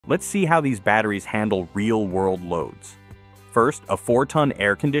Let's see how these batteries handle real-world loads. First, a 4-ton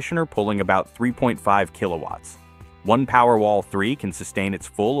air conditioner pulling about 3.5 kilowatts. One Powerwall 3 can sustain its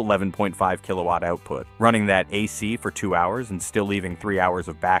full 11.5 kilowatt output, running that AC for 2 hours and still leaving 3 hours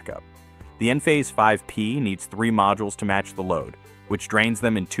of backup. The Enphase 5P needs 3 modules to match the load, which drains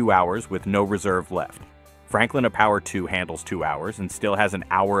them in 2 hours with no reserve left. Franklin aPower 2 handles 2 hours and still has an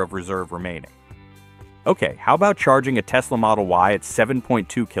hour of reserve remaining. Okay, how about charging a Tesla Model Y at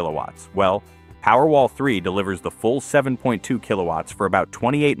 7.2 kilowatts? Well, Powerwall 3 delivers the full 7.2 kilowatts for about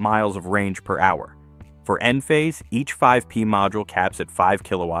 28 miles of range per hour. For Enphase, each 5P module caps at 5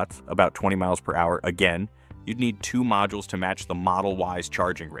 kilowatts, about 20 miles per hour. Again, you'd need 2 modules to match the Model Y's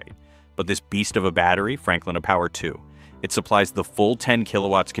charging rate. But this beast of a battery, Franklin aPower 2, it supplies the full 10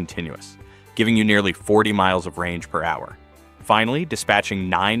 kilowatts continuous, giving you nearly 40 miles of range per hour. Finally,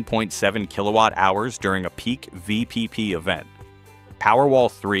 dispatching 9.7 kilowatt hours during a peak VPP event. Powerwall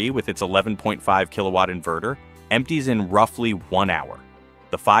 3, with its 11.5 kilowatt inverter, empties in roughly 1 hour.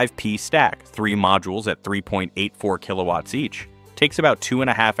 The 5P stack, 3 modules at 3.84 kilowatts each, takes about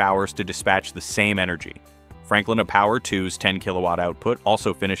 2.5 hours to dispatch the same energy. Franklin aPower 2's 10 kilowatt output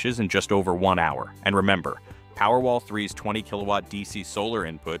also finishes in just over 1 hour. And remember, Powerwall 3's 20 kilowatt DC solar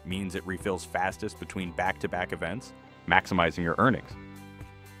input means it refills fastest between back-to-back events, maximizing your earnings.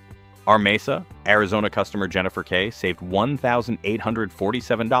 Our Mesa, Arizona customer Jennifer K saved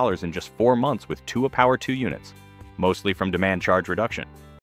 $1,847 in just 4 months with 2 aPower 2 units, mostly from demand charge reduction.